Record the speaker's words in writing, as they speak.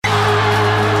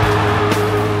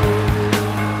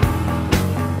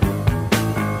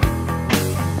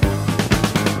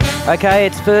Okay,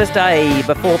 it's Thursday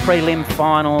before prelim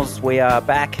finals. We are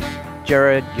back.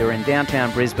 Jared, you're in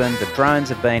downtown Brisbane. The drones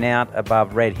have been out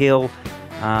above Red Hill.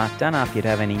 Don't know if you'd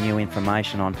have any new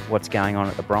information on what's going on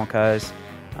at the Broncos.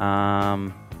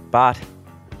 But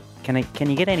can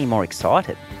you get any more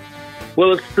excited?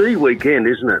 Well, it's the weekend,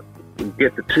 isn't it? We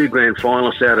get the two grand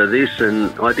finalists out of this,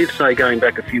 and I did say going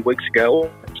back a few weeks ago,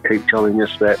 keep telling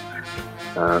us that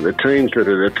the teams that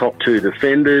are the top two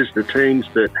defenders, the teams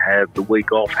that have the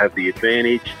week off have the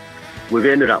advantage. We've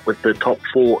ended up with the top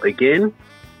four again.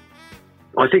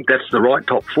 I think that's the right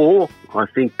top four. I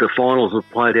think the finals have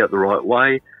played out the right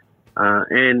way.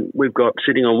 And we've got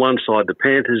sitting on one side the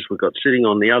Panthers, we've got sitting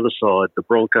on the other side the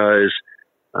Broncos.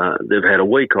 They've had a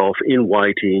week off in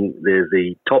waiting. They're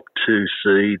the top two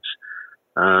seeds.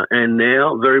 And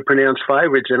now very pronounced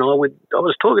favourites. And I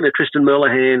was talking to Tristan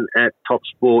Merlehan at Top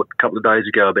Sport a couple of days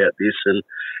ago about this, and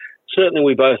certainly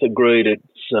we both agreed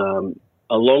it's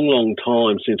a long, long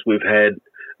time since we've had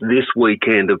this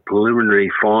weekend of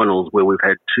preliminary finals where we've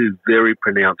had two very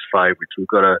pronounced favourites. We've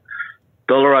got a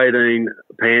 $1.18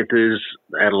 Panthers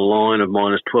at a line of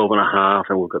minus 12.5,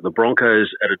 and we've got the Broncos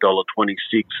at $1.26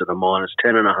 at a minus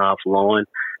 10.5 line.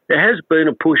 There has been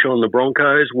a push on the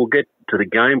Broncos. We'll get to the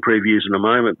game previews in a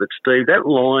moment. But, Steve, that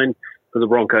line for the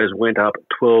Broncos went up at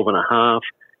 12.5.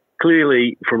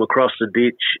 Clearly, from across the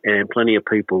ditch, and plenty of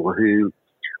people who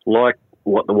like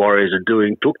what the Warriors are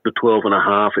doing took the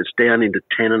 12.5. It's down into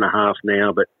 10.5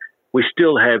 now, but we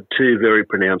still have two very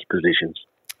pronounced positions.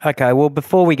 Okay, well,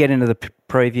 before we get into the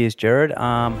previews, Jared,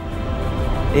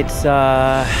 it's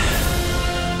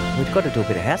we've got to do a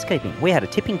bit of housekeeping. We had a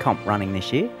tipping comp running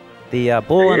this year. The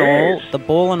Ball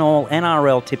and All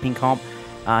NRL tipping comp,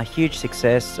 huge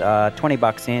success.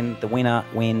 $20 in, the winner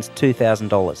wins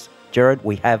 $2,000. Jared,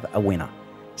 we have a winner.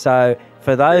 So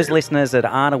for those listeners that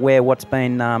aren't aware what's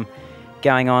been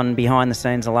going on behind the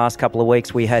scenes the last couple of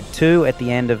weeks, we had two at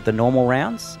the end of the normal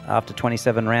rounds after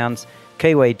 27 rounds.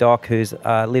 Kiwi Doc, who's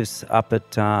lives up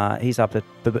at he's up at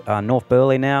North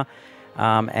Burleigh now,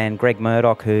 and Greg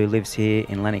Murdoch, who lives here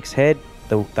in Lennox Head.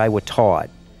 They were tied.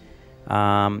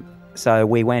 So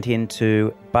we went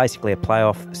into basically a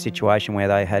playoff situation where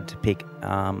they had to pick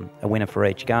a winner for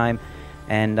each game,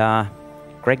 and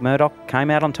Greg Murdoch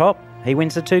came out on top. He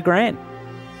wins the $2,000.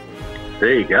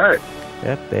 There you go.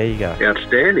 Yep, there you go.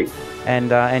 Outstanding.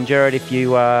 And Jared, if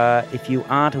you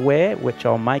aren't aware, which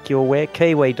I'll make you aware,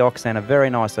 Kiwi Doc sent a very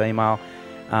nice email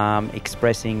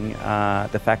expressing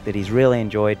the fact that he's really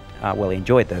enjoyed. He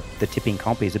enjoyed the tipping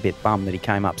comp. He's a bit bummed that he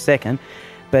came up second.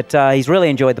 But he's really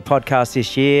enjoyed the podcast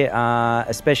this year,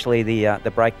 especially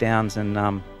the breakdowns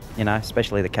and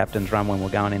especially the captain's run when we're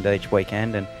going into each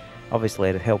weekend. And obviously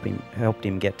it helped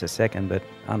him get to second. But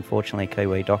unfortunately,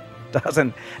 Kiwi Doc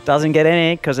doesn't get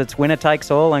any because it's winner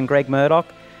takes all. And Greg Murdoch,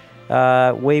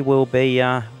 we will be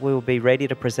ready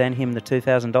to present him the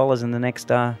 $2,000 in the next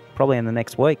probably in the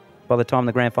next week by the time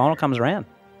the grand final comes around.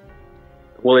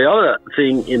 Well, the other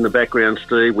thing in the background,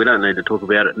 Steve, we don't need to talk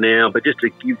about it now, but just to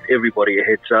give everybody a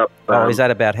heads up. Is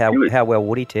that about how well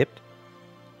Woody tipped?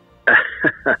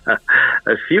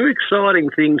 A few exciting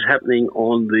things happening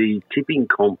on the tipping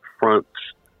comp fronts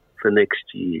for next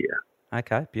year.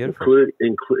 Okay, beautiful.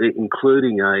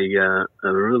 Including a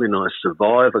really nice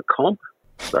survivor comp,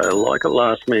 so like a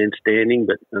last man standing,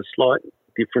 but a slight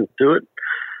different to it.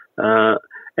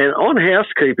 And on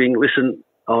housekeeping, listen,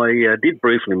 I did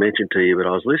briefly mention to you, but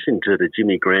I was listening to the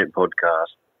Jimmy Grant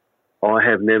podcast. I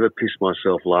have never pissed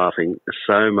myself laughing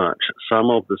so much. Some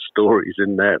of the stories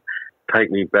in that take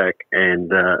me back. And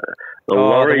the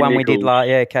one Nichols, we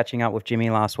did, catching up with Jimmy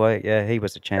last week. Yeah, he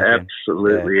was a champion.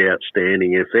 Absolutely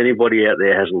outstanding. If anybody out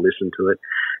there hasn't listened to it,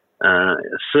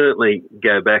 certainly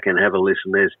go back and have a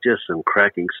listen. There's just some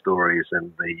cracking stories,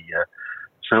 and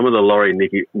some of the Laurie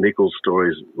Nichols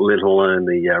stories, let alone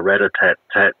the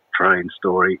rat-a-tat-tat train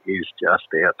story, is just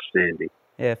outstanding.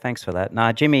 Yeah, thanks for that.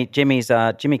 No, Jimmy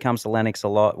comes to Lennox a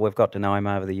lot. We've got to know him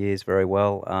over the years very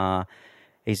well.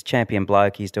 He's a champion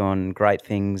bloke. He's doing great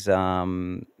things,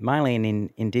 mainly in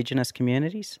Indigenous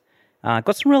communities.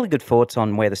 Got some really good thoughts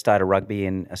on where the state of rugby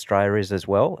in Australia is as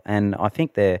well, and I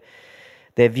think they're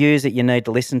views that you need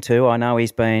to listen to. I know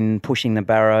he's been pushing the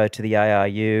barrow to the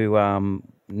ARU,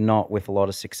 not with a lot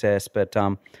of success, but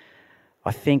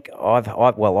I think I've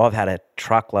had a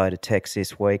truckload of texts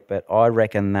this week, but I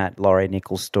reckon that Laurie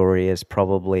Nichols story is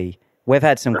probably... We've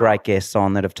had some great guests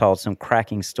on that have told some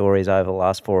cracking stories over the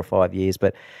last 4 or 5 years,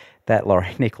 but that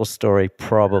Laurie Nichols story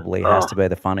probably has to be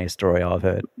the funniest story I've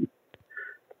heard.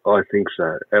 I think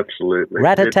so, absolutely.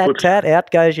 Rat-a-tat-tat,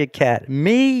 out goes your cat.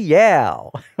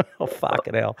 Meow. Oh,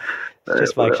 fucking hell. It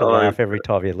just makes you laugh every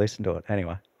time you listen to it.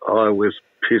 Anyway. I was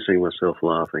pissing myself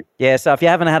laughing. Yeah, so if you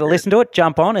haven't had a listen to it,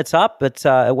 jump on. It's up. It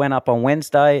went up on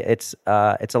Wednesday. It's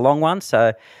a long one,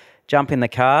 so jump in the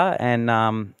car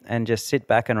and just sit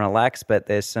back and relax. But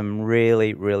there's some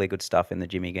really, really good stuff in the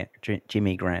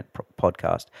Jimmy Grant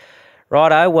podcast.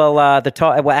 Righto, well,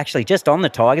 actually just on the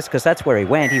Tigers, because that's where he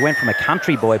went. He went from a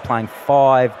country boy playing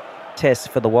 5 tests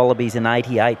for the Wallabies in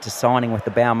 '88 to signing with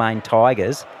the Balmain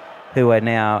Tigers, who are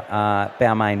now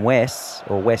Balmain West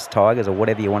or West Tigers or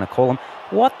whatever you want to call them.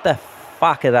 What the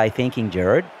fuck are they thinking,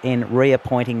 Jared, in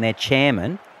reappointing their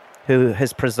chairman, who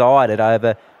has presided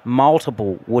over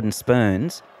multiple wooden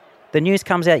spoons? The news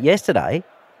comes out yesterday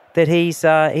that he's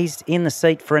in the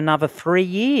seat for another 3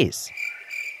 years.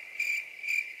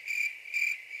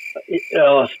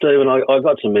 Stephen, I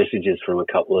got some messages from a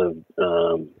couple of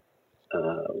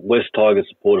West Tigers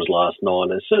supporters last night.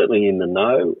 They're certainly in the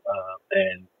know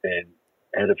and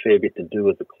had a fair bit to do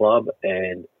with the club.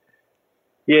 And,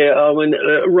 yeah, I mean,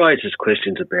 it raises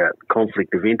questions about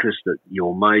conflict of interest, that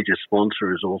your major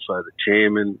sponsor is also the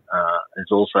chairman,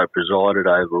 has also presided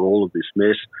over all of this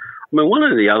mess. I mean, one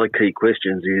of the other key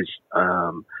questions is,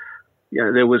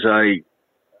 there was a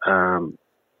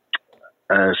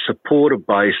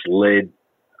supporter-based led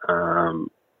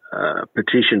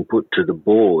petition put to the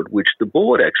board, which the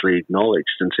board actually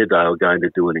acknowledged and said they were going to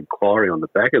do an inquiry on the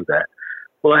back of that.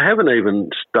 Well, they haven't even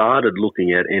started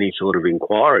looking at any sort of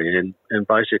inquiry and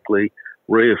basically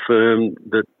reaffirmed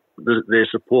that their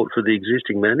support for the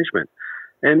existing management.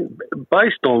 And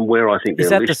based on where I think is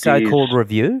their that list the so-called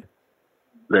review?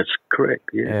 That's correct,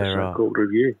 yeah the right. So-called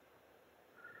review.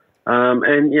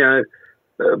 And,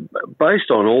 based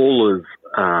on all of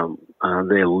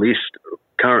their list,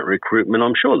 current recruitment,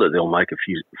 I'm sure that they'll make a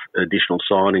few additional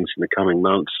signings in the coming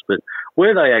months. But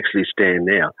where they actually stand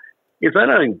now, if they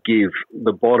don't give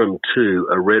the bottom 2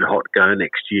 a red-hot go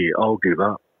next year, I'll give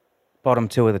up. Bottom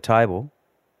 2 of the table?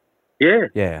 Yeah.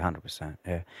 Yeah, 100%,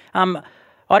 yeah. I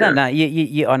don't know.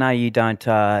 I know you don't.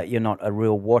 You're not a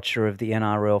real watcher of the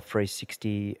NRL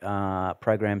 360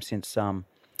 program since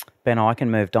Ben Ikin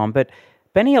moved on, but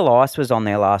Benny Elias was on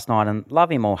there last night, and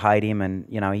love him or hate him, and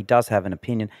he does have an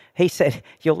opinion. He said,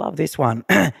 "You'll love this one."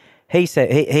 He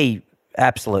said he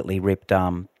absolutely ripped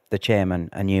the chairman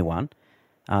a new one.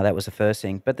 That was the first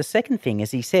thing, but the second thing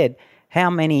is he said, "How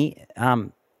many?"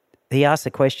 He asked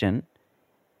the question,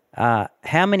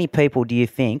 "How many people do you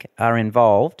think are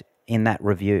involved in that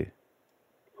review?"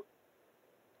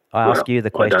 I ask you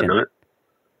the question. I don't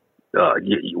know.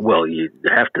 You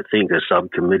have to think a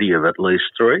subcommittee of at least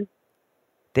 3.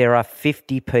 There are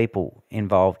 50 people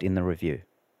involved in the review.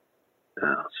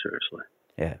 Oh, seriously?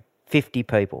 Yeah, 50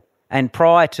 people. And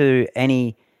prior to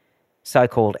any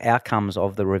so-called outcomes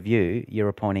of the review, you're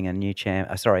appointing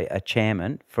a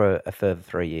chairman for a further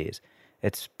 3 years.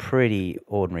 It's pretty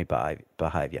ordinary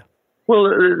behaviour. Well,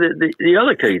 the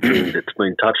other key thing that's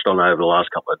been touched on over the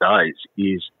last couple of days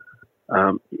is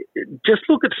just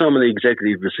look at some of the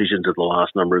executive decisions of the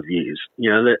last number of years.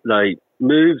 They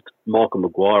moved Michael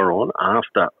Maguire on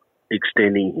after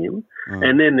extending him,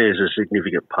 and then there's a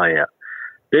significant payout.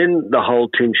 Then the whole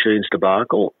Tim Sheens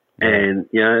debacle, and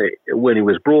when he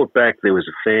was brought back, there was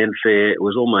a fanfare. It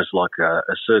was almost like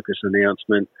a circus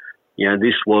announcement.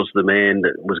 This was the man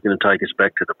that was going to take us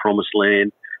back to the promised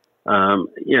land.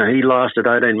 He lasted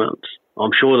 18 months.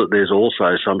 I'm sure that there's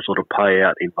also some sort of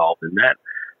payout involved in that.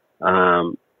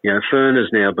 Fern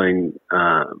has now been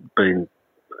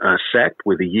sacked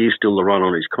with a year still to run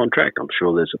on his contract. I'm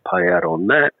sure there's a payout on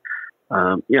that.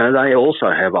 They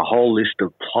also have a whole list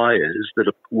of players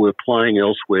that were playing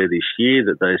elsewhere this year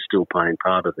that they're still paying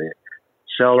part of their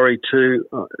salary to.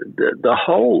 The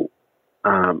whole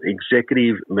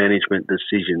executive management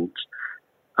decisions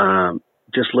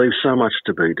just leave so much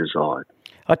to be desired.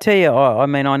 I tell you, I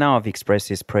mean, I know I've expressed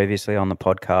this previously on the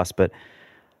podcast, but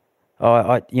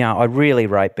I really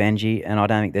rate Benji, and I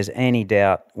don't think there's any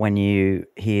doubt when you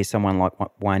hear someone like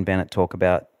Wayne Bennett talk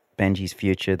about Benji's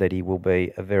future that he will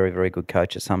be a very, very good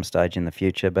coach at some stage in the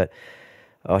future. But,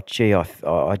 I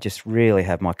just really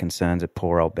have my concerns that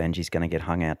poor old Benji's going to get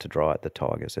hung out to dry at the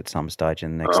Tigers at some stage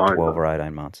in the next 12 or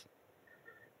 18 months.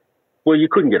 Well, you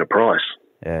couldn't get a price.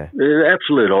 Yeah. They're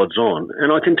absolute odds on.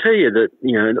 And I can tell you that,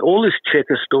 all this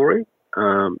Checker story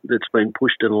that's been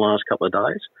pushed in the last couple of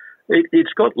days,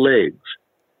 it's got legs.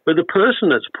 But the person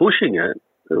that's pushing it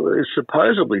is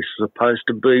supposedly supposed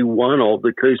to be one of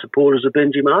the key supporters of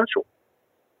Benji Marshall.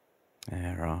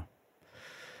 Yeah, right.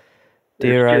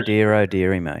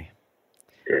 Deary me.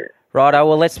 Yeah. Righto,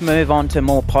 well, let's move on to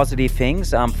more positive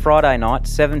things. Friday night,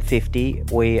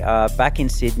 7:50, we are back in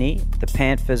Sydney. The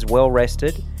Panthers, well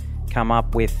rested, come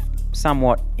up with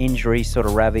somewhat injury sort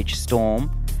of ravaged Storm.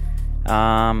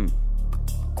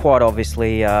 Quite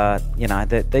obviously,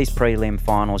 these prelim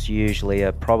finals usually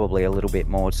are probably a little bit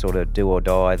more sort of do or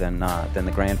die than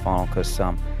the grand final, because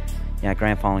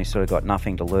grand final you sort of got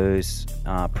nothing to lose.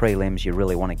 Prelims you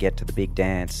really want to get to the big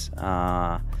dance.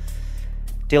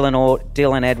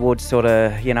 Dylan Edwards sort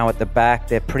of, at the back,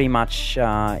 they're pretty much,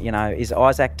 is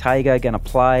Isaac Tago going to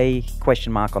play?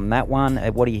 Question mark on that one.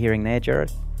 What are you hearing there,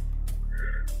 Jared?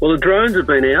 Well, the drones have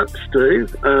been out,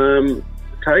 Steve.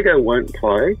 Tago won't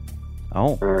play.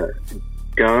 Oh.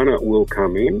 Garner will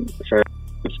come in. So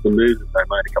it's the move that they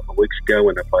made a couple of weeks ago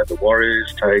when they played the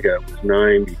Warriors. Tago was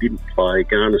named. He didn't play.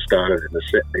 Garner started in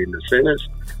the centres.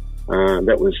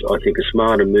 That was, I think, a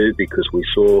smarter move because we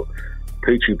saw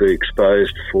Peachy be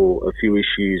exposed for a few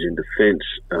issues in defence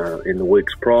in the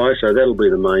weeks prior. So that'll be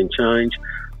the main change.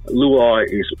 Luai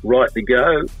is right to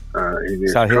go.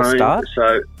 So he'll start?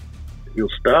 So he'll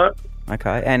start.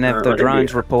 Okay. And have the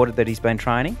drones reported that he's been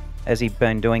training? Has he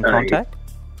been doing contact?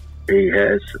 He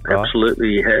has,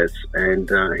 absolutely he has, and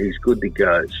he's good to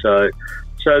go. So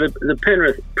the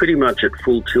Penrith pretty much at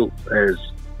full tilt as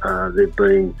they've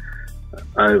been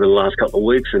over the last couple of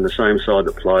weeks, and the same side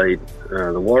that played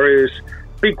the Warriors.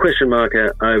 Big question mark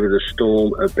over the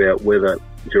Storm about whether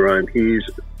Jerome Hughes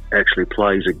actually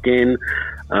plays again.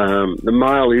 The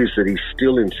mail is that he's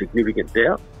still in significant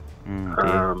doubt.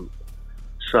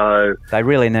 So they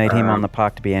really need him on the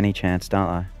park to be any chance,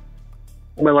 don't they?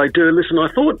 Well, they do. Listen, I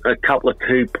thought a couple of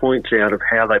key points out of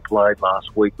how they played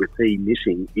last week with he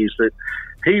missing is that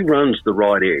he runs the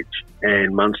right edge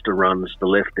and Munster runs the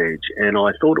left edge. And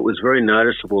I thought it was very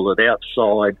noticeable that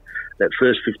outside that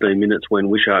first 15 minutes when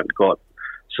Wishart got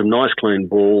some nice clean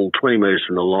ball, 20 metres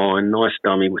from the line, nice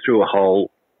dummy, threw a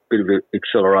hole, bit of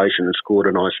acceleration and scored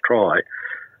a nice try.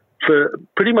 For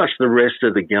pretty much the rest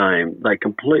of the game, they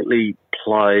completely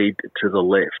played to the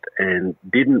left and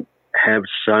didn't have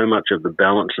so much of the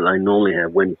balance that they normally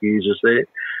have when Hughes is there.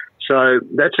 So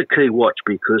that's a key watch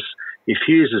because if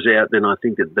Hughes is out, then I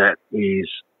think that is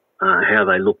how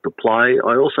they look to play.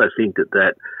 I also think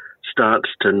that starts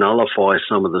to nullify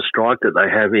some of the strike that they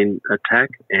have in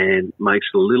attack and makes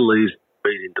it a little easier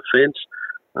in defence.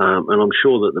 And I'm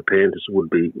sure that the Panthers would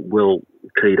be well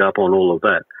keyed up on all of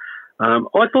that.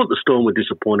 I thought the Storm were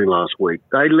disappointing last week.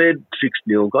 They led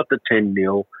 6-0, got to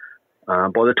 10-0.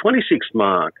 By the 26th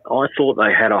mark, I thought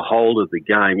they had a hold of the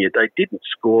game, yet they didn't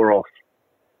score off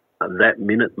that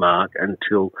minute mark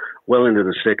until well into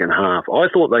the second half. I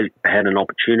thought they had an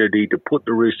opportunity to put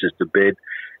the Roosters to bed,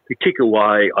 to kick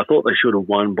away. I thought they should have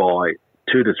won by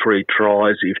 2 to 3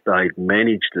 tries if they'd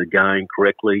managed the game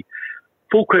correctly.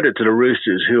 Full credit to the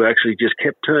Roosters, who actually just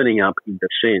kept turning up in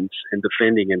defence and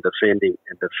defending and defending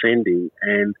and defending,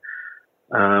 and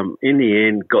in the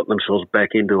end got themselves back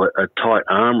into a tight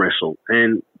arm wrestle.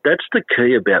 And that's the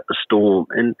key about the Storm.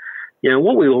 And,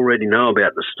 what we already know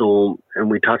about the Storm, and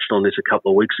we touched on this a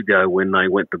couple of weeks ago when they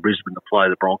went to Brisbane to play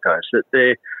the Broncos, that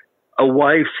their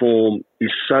away form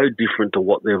is so different to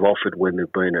what they've offered when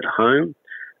they've been at home,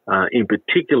 in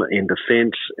particular in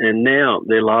defence. And now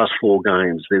their last 4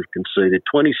 games, they've conceded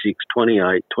 26,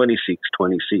 28, 26,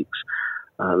 26.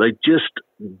 They just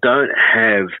don't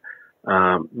have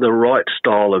the right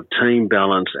style of team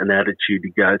balance and attitude to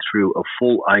go through a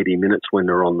full 80 minutes when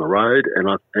they're on the road. And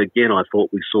I thought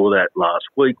we saw that last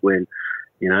week when,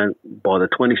 by the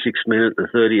 26th minute, the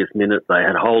 30th minute, they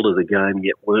had hold of the game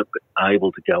yet weren't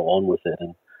able to go on with it.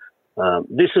 And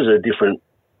this is a different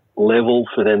level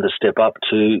for them to step up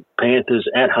to. Panthers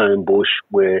at home Bush,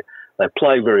 where they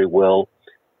play very well.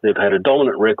 They've had a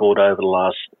dominant record over the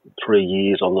last 3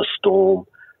 years on the Storm.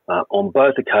 On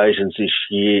both occasions this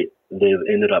year, they've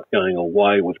ended up going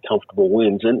away with comfortable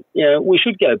wins. And, we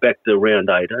should go back to round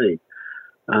 18.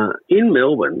 In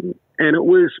Melbourne, and it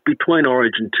was between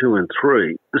Origin 2 and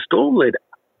 3, the Storm led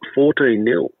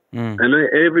 14-0. And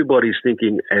everybody's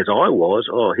thinking, as I was,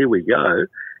 oh, here we go.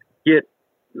 Yet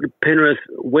Penrith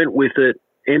went with it,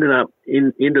 ended up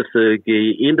into third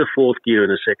gear, into fourth gear in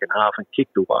the second half and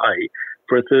kicked away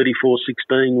for a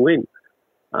 34-16 win.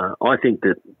 I think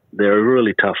that they're a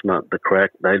really tough nut to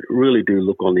crack. They really do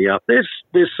look on the up. There's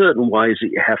certain ways that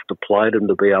you have to play them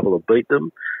to be able to beat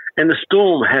them. And the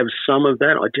Storm have some of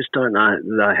that. I just don't know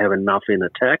they have enough in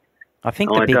attack. I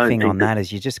think the big thing on that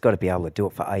is you just got to be able to do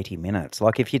it for 80 minutes.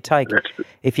 Like if you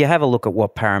have a look at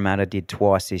what Parramatta did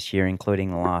twice this year,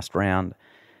 including the last round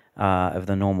of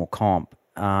the normal comp,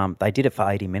 they did it for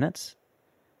 80 minutes.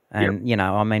 And,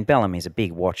 Bellamy's a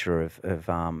big watcher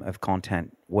of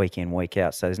content week in, week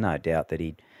out, so there's no doubt that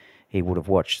he would have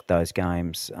watched those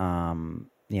games,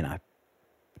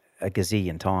 a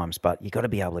gazillion times, but you got to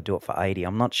be able to do it for 80.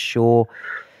 I'm not sure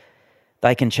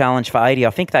they can challenge for 80. I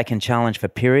think they can challenge for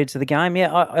periods of the game.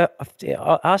 Yeah,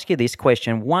 I'll ask you this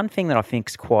question. One thing that I think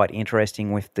is quite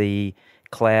interesting with the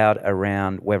cloud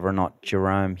around whether or not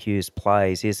Jerome Hughes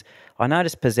plays is I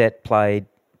noticed Pizzette played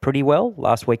pretty well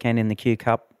last weekend in the Q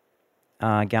Cup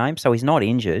game, so he's not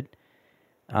injured.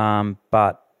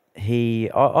 But I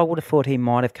would have thought he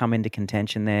might have come into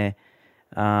contention there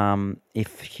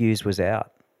if Hughes was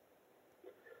out.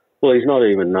 Well, he's not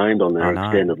even named on their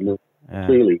extended list. Yeah.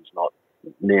 Clearly, he's not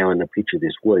now in the picture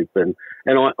this week. And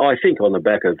I think on the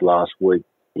back of last week,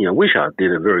 Wishart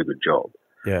did a very good job.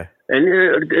 Yeah.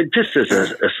 And just as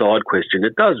a side question,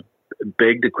 it does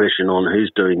beg the question on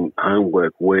who's doing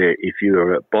homework where if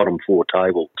you're a bottom four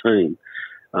table team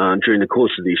during the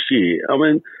course of this year. I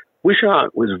mean,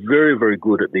 Wishart was very, very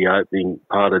good at the opening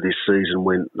part of this season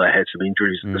when they had some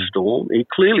injuries at the Storm. He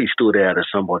clearly stood out as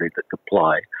somebody that could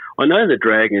play. I know the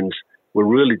Dragons were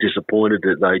really disappointed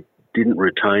that they didn't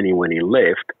retain him when he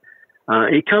left.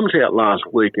 He comes out last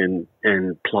week and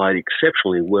played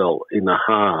exceptionally well in the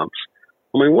halves.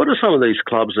 I mean, what are some of these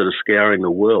clubs that are scouring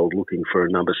the world looking for a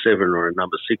number 7 or a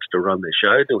number 6 to run their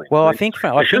show doing? Well, I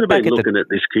should have been looking at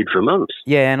this kid for months.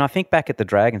 Yeah, and I think back at the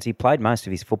Dragons, he played most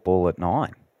of his football at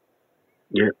 9.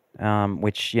 Yeah.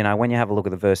 Which, when you have a look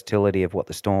at the versatility of what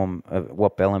the Storm,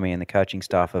 what Bellamy and the coaching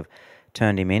staff have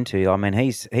turned him into, I mean,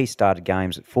 he started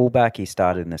games at fullback, he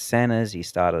started in the centres,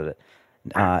 he's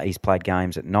played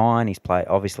games at 9, he's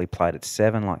obviously played at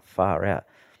 7, like far out.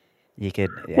 You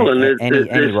could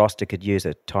any roster could use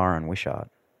a Tyrone Wishart.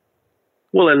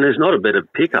 Well, and there's not a better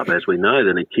pickup, as we know,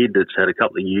 than a kid that's had a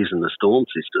couple of years in the Storm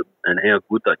system and how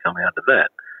good they come out of that.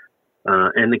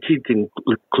 And the kid can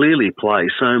clearly play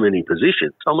so many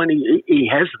positions. I mean, he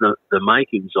has the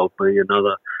makings of being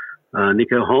another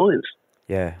Nicho Hynes.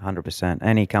 Yeah, 100%.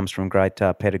 And he comes from great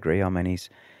pedigree. I mean,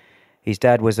 his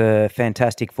dad was a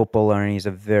fantastic footballer and he's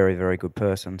a very, very good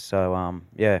person. So,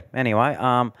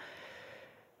 anyway,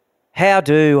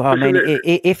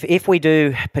 if we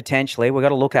do potentially, we've got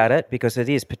to look at it because it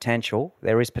is potential.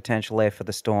 There is potential there for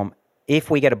the Storm.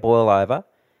 If we get a boil over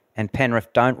and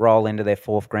Penrith don't roll into their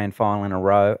 4th grand final in a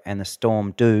row and the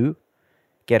Storm do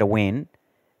get a win,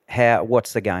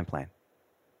 what's the game plan?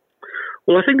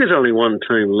 Well, I think there's only one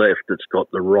team left that's got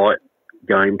the right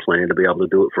game plan to be able to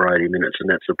do it for 80 minutes, and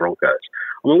that's the Broncos.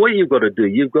 I mean, what you've got to do,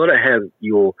 you've got to have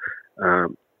your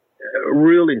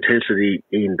real intensity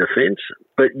in defence,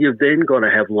 but you've then got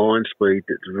to have line speed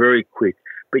that's very quick,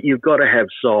 but you've got to have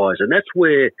size, and that's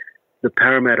where the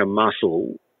Parramatta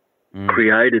muscle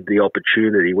created the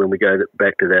opportunity when we go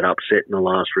back to that upset in the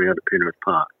last round at Penrith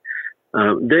Park.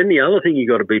 Then the other thing you've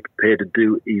got to be prepared to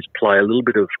do is play a little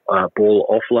bit of ball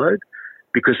offload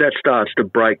because that starts to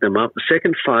break them up. The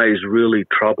second phase really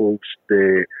troubles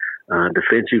their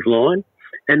defensive line.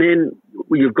 And then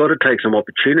you've got to take some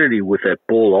opportunity with that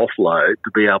ball offload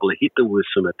to be able to hit them with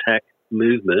some attack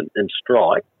movement and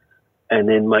strike and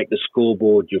then make the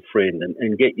scoreboard your friend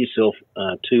and get yourself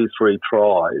 2-3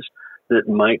 tries that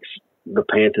makes the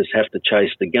Panthers have to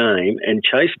chase the game and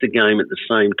chase the game at the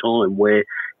same time where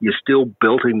you're still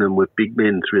belting them with big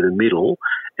men through the middle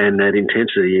and that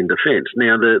intensity in defence.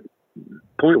 Now, the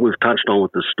point we've touched on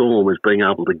with the Storm is being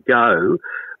able to go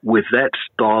with that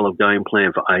style of game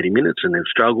plan for 80 minutes, and they've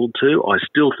struggled to. I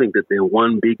still think that they're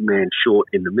one big man short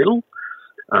in the middle.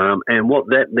 And what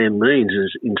that then means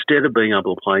is instead of being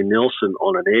able to play Nelson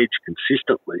on an edge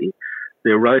consistently,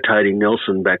 they're rotating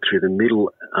Nelson back through the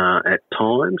middle at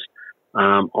times.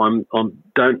 I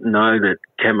don't know that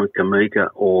Cameron Kamika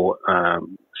or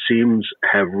Sims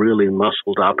have really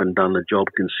muscled up and done the job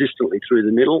consistently through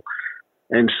the middle.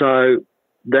 And so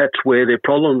that's where their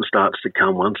problem starts to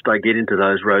come once they get into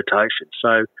those rotations.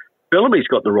 So Bellamy's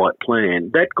got the right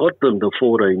plan. That got them to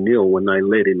 14-0 when they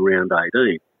led in round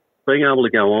 18. Being able to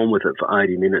go on with it for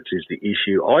 80 minutes is the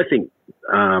issue. I think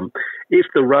if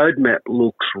the roadmap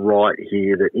looks right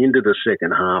here, that into the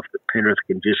second half, that Penrith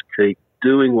can just keep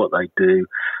doing what they do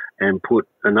and put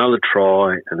another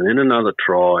try and then another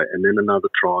try and then another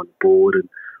try on the board. And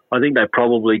I think they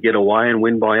probably get away and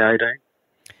win by 18.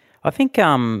 I think,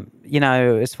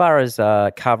 as far as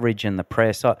coverage and the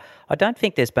press, I don't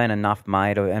think there's been enough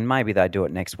made, and maybe they do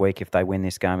it next week if they win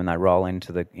this game and they roll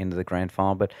into the grand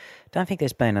final, but I don't think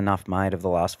there's been enough made of the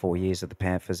last 4 years of the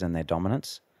Panthers and their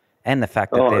dominance. And the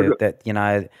fact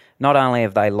that not only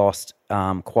have they lost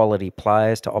quality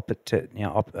players to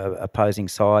opposing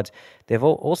sides, they've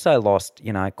also lost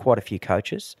quite a few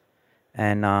coaches,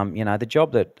 and the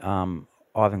job that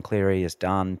Ivan Cleary has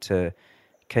done to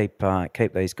keep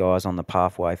these guys on the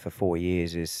pathway for 4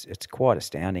 years it's quite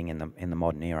astounding in the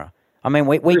modern era. I mean,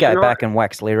 we go back and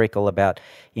wax lyrical about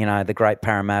the great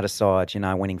Parramatta sides,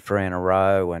 winning 3 in a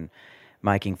row and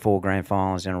making 4 grand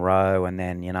finals in a row, and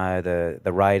then,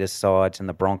 the Raiders sides and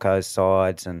the Broncos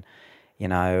sides and,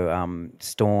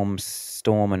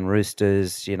 Storm and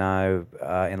Roosters, in the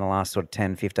last sort of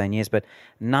 10, 15 years. But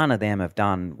none of them have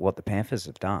done what the Panthers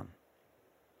have done.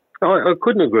 I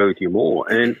couldn't agree with you more.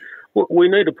 And we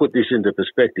need to put this into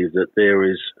perspective, that there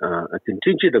is a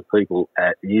contingent of people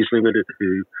at Years Limited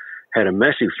who had a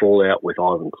massive fallout with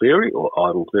Ivan Cleary, or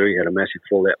Ivan Cleary had a massive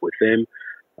fallout with them.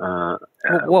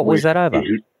 What was that over?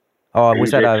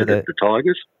 Was that over the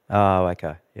Tigers? Oh,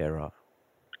 okay. Yeah, right.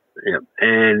 Yeah,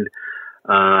 and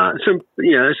some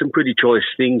pretty choice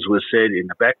things were said in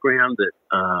the background that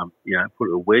put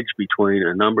a wedge between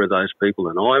a number of those people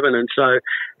and Ivan, and so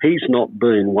he's not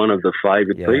been one of the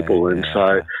favoured people. And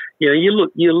so you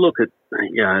look at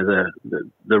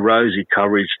the rosy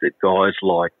coverage that guys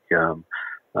like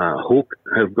Hook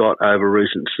have got over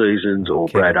recent seasons, or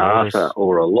Brad Arthur,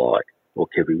 or alike, or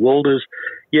Kevin Walters.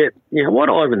 Yet, what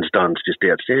Ivan's done is just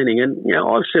outstanding. And,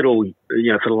 I've said for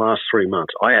the last 3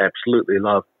 months, I absolutely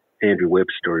love Andrew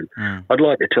Webster. And I'd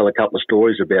like to tell a couple of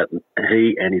stories about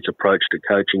he and his approach to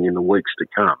coaching in the weeks to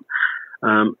come.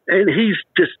 And he's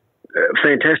just a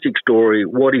fantastic story.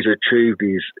 What he's achieved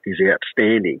is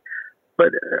outstanding.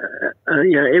 But,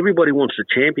 everybody wants to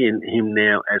champion him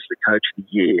now as the coach of the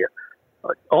year.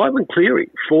 Ivan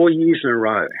Cleary, 4 years in a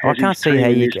row. I can't see how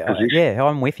you can. Yeah,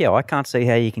 I'm with you. I can't see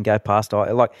how you can go past.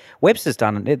 Like Webster's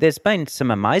done it. There's been some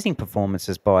amazing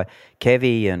performances by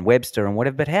Kevy and Webster and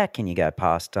whatever, but how can you go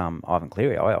past Ivan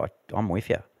Cleary? I'm with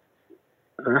you.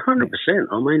 100%.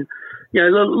 I mean,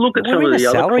 look at some of the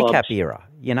other clubs. We're in a salary cap era.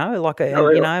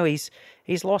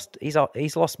 He's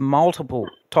lost multiple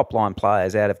top line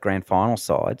players out of grand final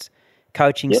sides,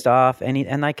 coaching staff,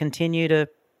 and they continue to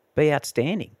be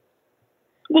outstanding.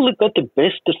 Well, they've got the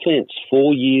best defence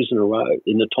 4 years in a row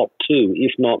in the top 2,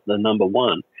 if not the number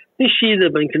 1. This year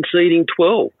they've been conceding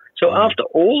 12. So after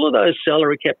all of those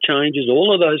salary cap changes,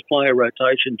 all of those player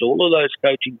rotations, all of those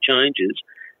coaching changes,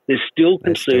 they're still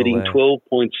conceding 12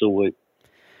 points a week.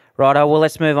 Righto, well,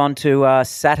 let's move on to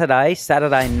Saturday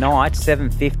night,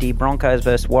 7:50, Broncos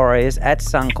versus Warriors at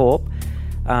Suncorp.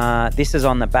 This is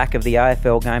on the back of the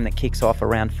AFL game that kicks off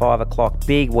around 5 o'clock.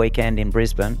 Big weekend in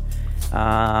Brisbane.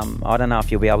 I don't know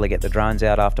if you'll be able to get the drones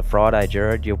out after Friday,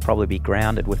 Jared. You'll probably be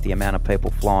grounded with the amount of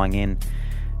people flying in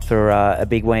for a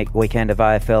big weekend of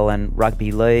AFL and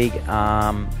rugby league.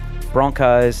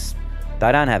 Broncos, they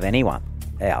don't have anyone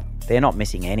out. They're not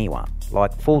missing anyone.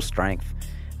 Like full strength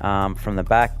from the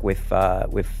back with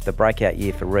the breakout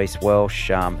year for Reece Welsh,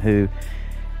 who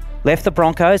left the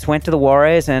Broncos, went to the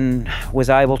Warriors, and was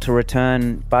able to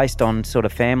return based on sort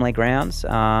of family grounds.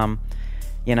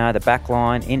 The back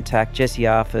line intact: Jesse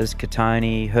Arthurs,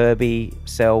 Katoni, Herbie,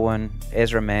 Selwyn,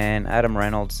 Ezra Mann, Adam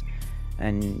Reynolds,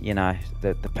 and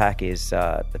the pack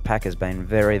has been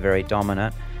very, very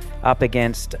dominant up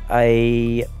against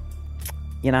a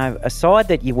side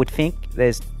that you would think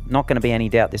there's not going to be any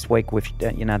doubt this week with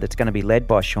that's going to be led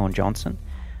by Sean Johnson.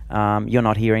 You're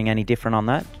not hearing any different on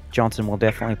that? Johnson will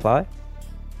definitely play.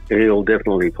 He'll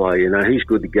definitely play. He's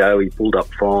good to go. He pulled up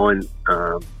fine.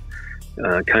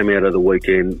 Came out of the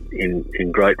weekend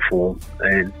in great form.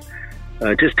 And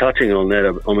just touching on that,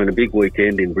 a big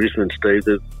weekend in Brisbane, Steve.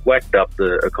 They've whacked up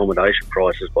the accommodation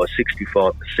prices by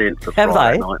 65% for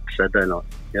Friday night and Saturday night.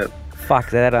 Yep. Fuck,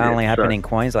 that only happened in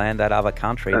Queensland, that other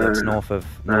country that's north of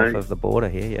the border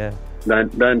here, yeah.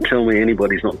 Don't tell me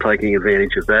anybody's not taking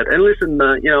advantage of that. And listen,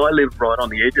 I live right on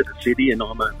the edge of the city, and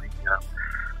I'm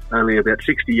only about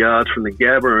 60 yards from the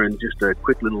Gabba, and just a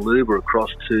quick little Uber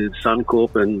across to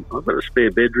Suncorp, and I've got a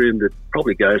spare bedroom that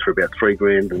probably goes for about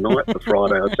 $3,000 a night for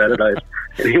Friday or Saturdays.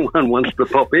 Anyone wants to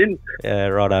pop in? Yeah,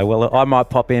 righto. Well, I might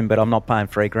pop in, but I'm not paying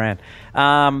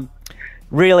 $3,000.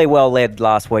 Really well led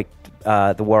last week,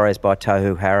 the Warriors, by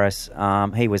Tohu Harris.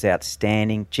 He was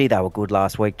outstanding. Gee, they were good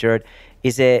last week, Jared.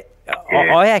 Is there?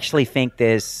 Yeah. I actually think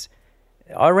there's.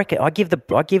 I reckon I give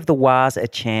the Wars a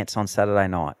chance on Saturday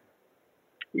night.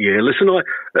 Yeah, listen,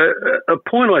 a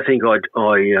point I think I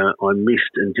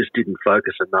missed and just didn't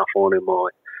focus enough on in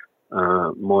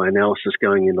my analysis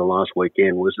going into last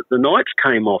weekend was that the Knights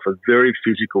came off a very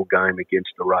physical game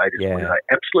against the Raiders where they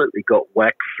absolutely got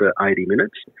whacked for 80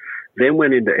 minutes, then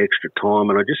went into extra time,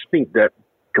 and I just think that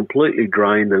completely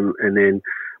drained them. And then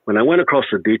when they went across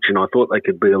the ditch and I thought they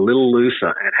could be a little looser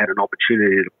and had an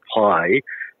opportunity to play,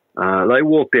 they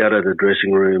walked out of the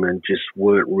dressing room and just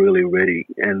weren't really ready,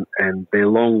 and their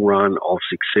long run of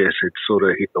success had sort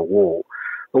of hit the wall.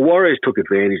 The Warriors took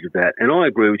advantage of that, and I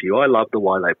agree with you. I love the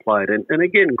way they played, and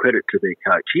again, credit to their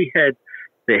coach. He had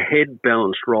their head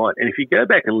balanced right, and if you go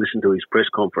back and listen to his press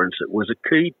conference, it was a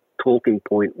key talking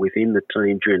point within the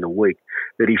team during the week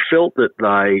that he felt that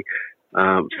they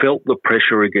felt the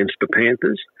pressure against the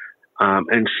Panthers.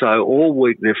 And so all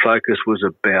week their focus was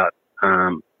about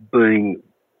being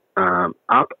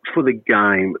up for the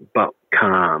game but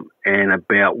calm, and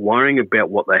about worrying about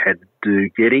what they had to do,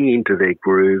 getting into their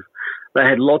groove. They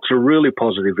had lots of really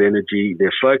positive energy.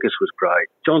 Their focus was great.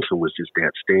 Johnson was just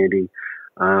outstanding.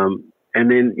 And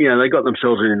then, they got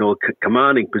themselves in a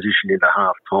commanding position into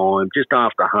half-time. Just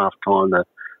after half-time,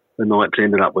 the Knights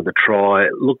ended up with a try.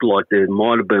 It looked like there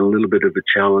might have been a little bit of a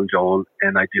challenge on,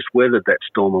 and they just weathered that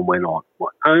storm and went on. My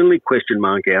only question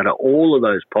mark out of all of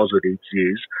those positives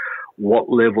is what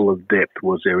level of depth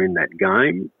was there in that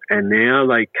game? And now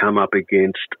they come up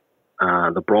against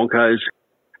the Broncos.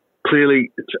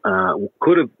 Clearly,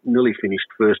 could have nearly finished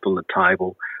first on the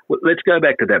table. Well, let's go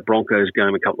back to that Broncos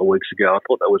game a couple of weeks ago. I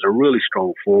thought that was a really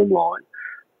strong form line.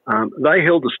 They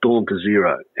held the Storm to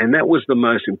 0, and that was the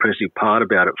most impressive part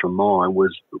about it for mine,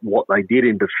 was what they did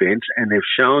in defence, and they've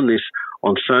shown this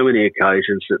on so many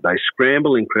occasions that they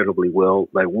scramble incredibly well,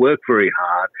 they work very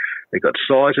hard, they've got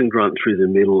size and grunt through the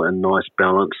middle and nice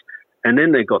balance, and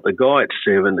then they've got the guy at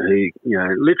 7 who,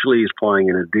 literally is playing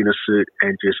in a dinner suit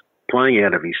and just playing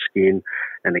out of his skin,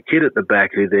 and the kid at the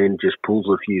back who then just pulls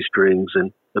a few strings,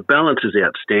 and the balance is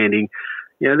outstanding.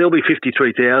 There'll be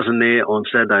 53,000 there on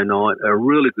Saturday night, a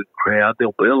really good crowd.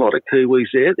 There'll be a lot of Kiwis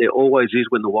there. There always is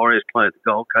when the Warriors play at the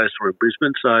Gold Coast or in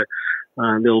Brisbane, so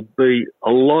there'll be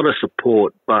a lot of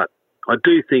support, but I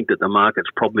do think that the market's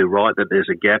probably right that there's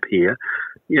a gap here.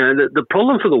 The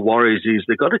problem for the Warriors is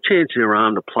they've got a chance in their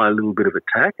arm to play a little bit of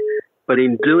attack, but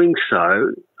in doing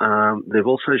so, they've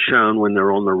also shown when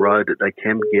they're on the road that they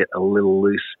can get a little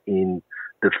loose in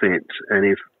defence. And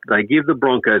if they give the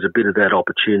Broncos a bit of that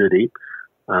opportunity,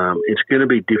 it's going to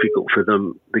be difficult for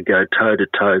them to go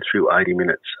toe-to-toe through 80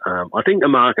 minutes. I think the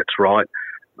market's right.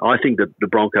 I think that the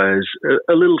Broncos are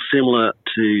a little similar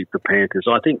to the Panthers.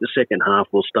 I think the second half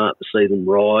will start to see them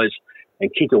rise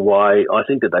and kick away. I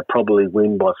think that they probably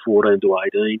win by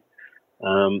 14-18.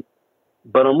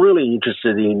 But I'm really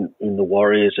interested in the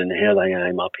Warriors and how they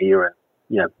aim up here. And,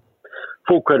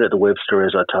 full credit to Webster,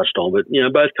 as I touched on. But,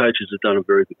 both coaches have done a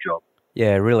very good job.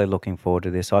 Yeah, really looking forward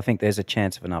to this. I think there's a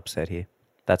chance of an upset here.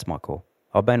 That's my call.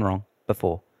 I've been wrong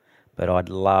before, but I'd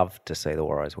love to see the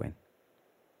Warriors win.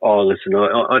 Oh, listen,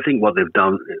 I think what they've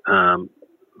done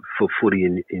for footy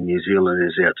in New Zealand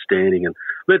is outstanding. And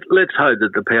let's hope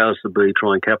that the powers that be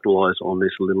try and capitalise on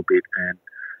this a little bit,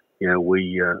 and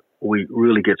we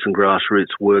really get some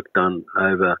grassroots work done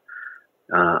over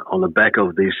on the back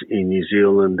of this in New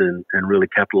Zealand, and really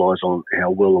capitalise on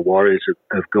how well the Warriors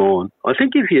have gone. I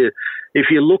think if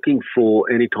you're looking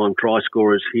for anytime try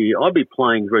scorers here, I'd be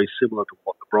playing very similar to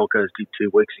what the Broncos did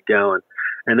 2 weeks ago,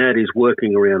 and that is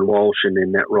working around Walsh and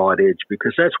then that right edge,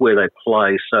 because that's where they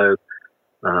play so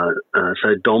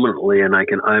dominantly, and they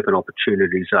can open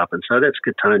opportunities up. And so that's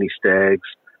Katoni Staggs,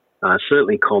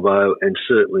 certainly Cobbo, and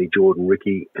certainly Jordan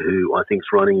Ricky, who I think is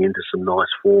running into some nice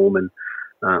form. And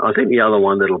I think the other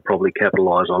one that'll probably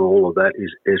capitalise on all of that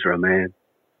is Ezra Mann.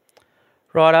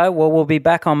 Righto. Well, we'll be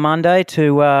back on Monday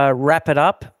to wrap it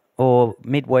up, or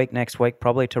midweek next week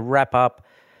probably, to wrap up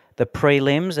the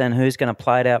prelims and who's going to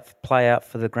play out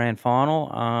for the grand final.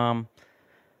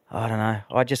 I don't know.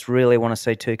 I just really want to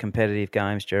see two competitive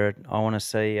games, Jared. I want to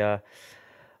see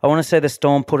the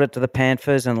Storm put it to the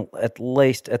Panthers and at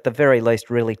the very least,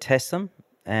 really test them.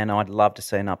 And I'd love to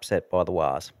see an upset by the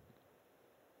Wars.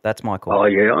 That's my call. Oh,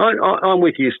 yeah. I'm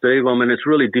with you, Steve. I mean, it's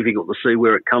really difficult to see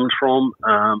where it comes from,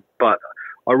 but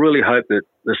I really hope that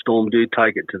the Storm do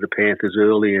take it to the Panthers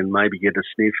early and maybe get a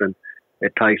sniff, and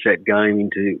it takes that game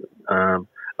into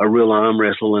a real arm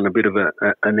wrestle and a bit of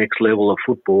a next level of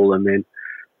football. And then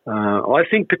I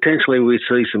think potentially we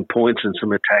see some points and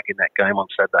some attack in that game on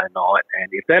Saturday night. And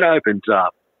if that opens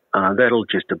up, that'll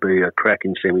just be a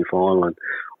cracking semi-final. And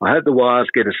I hope the Wars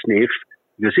get a sniff,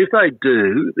 because if they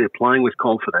do, they're playing with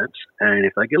confidence. And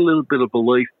if they get a little bit of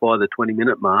belief by the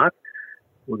 20-minute mark,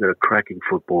 we've got a cracking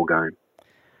football game.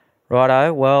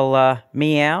 Righto. Well,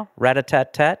 meow,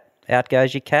 rat-a-tat-tat, out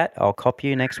goes your cat. I'll cop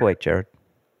you next week, Jared.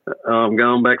 I'm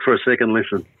going back for a second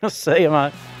listen. See you,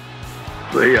 mate.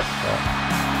 See ya.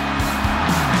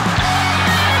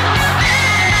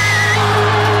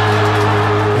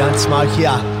 We don't smoke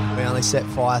here. We only set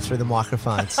fire through the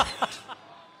microphones.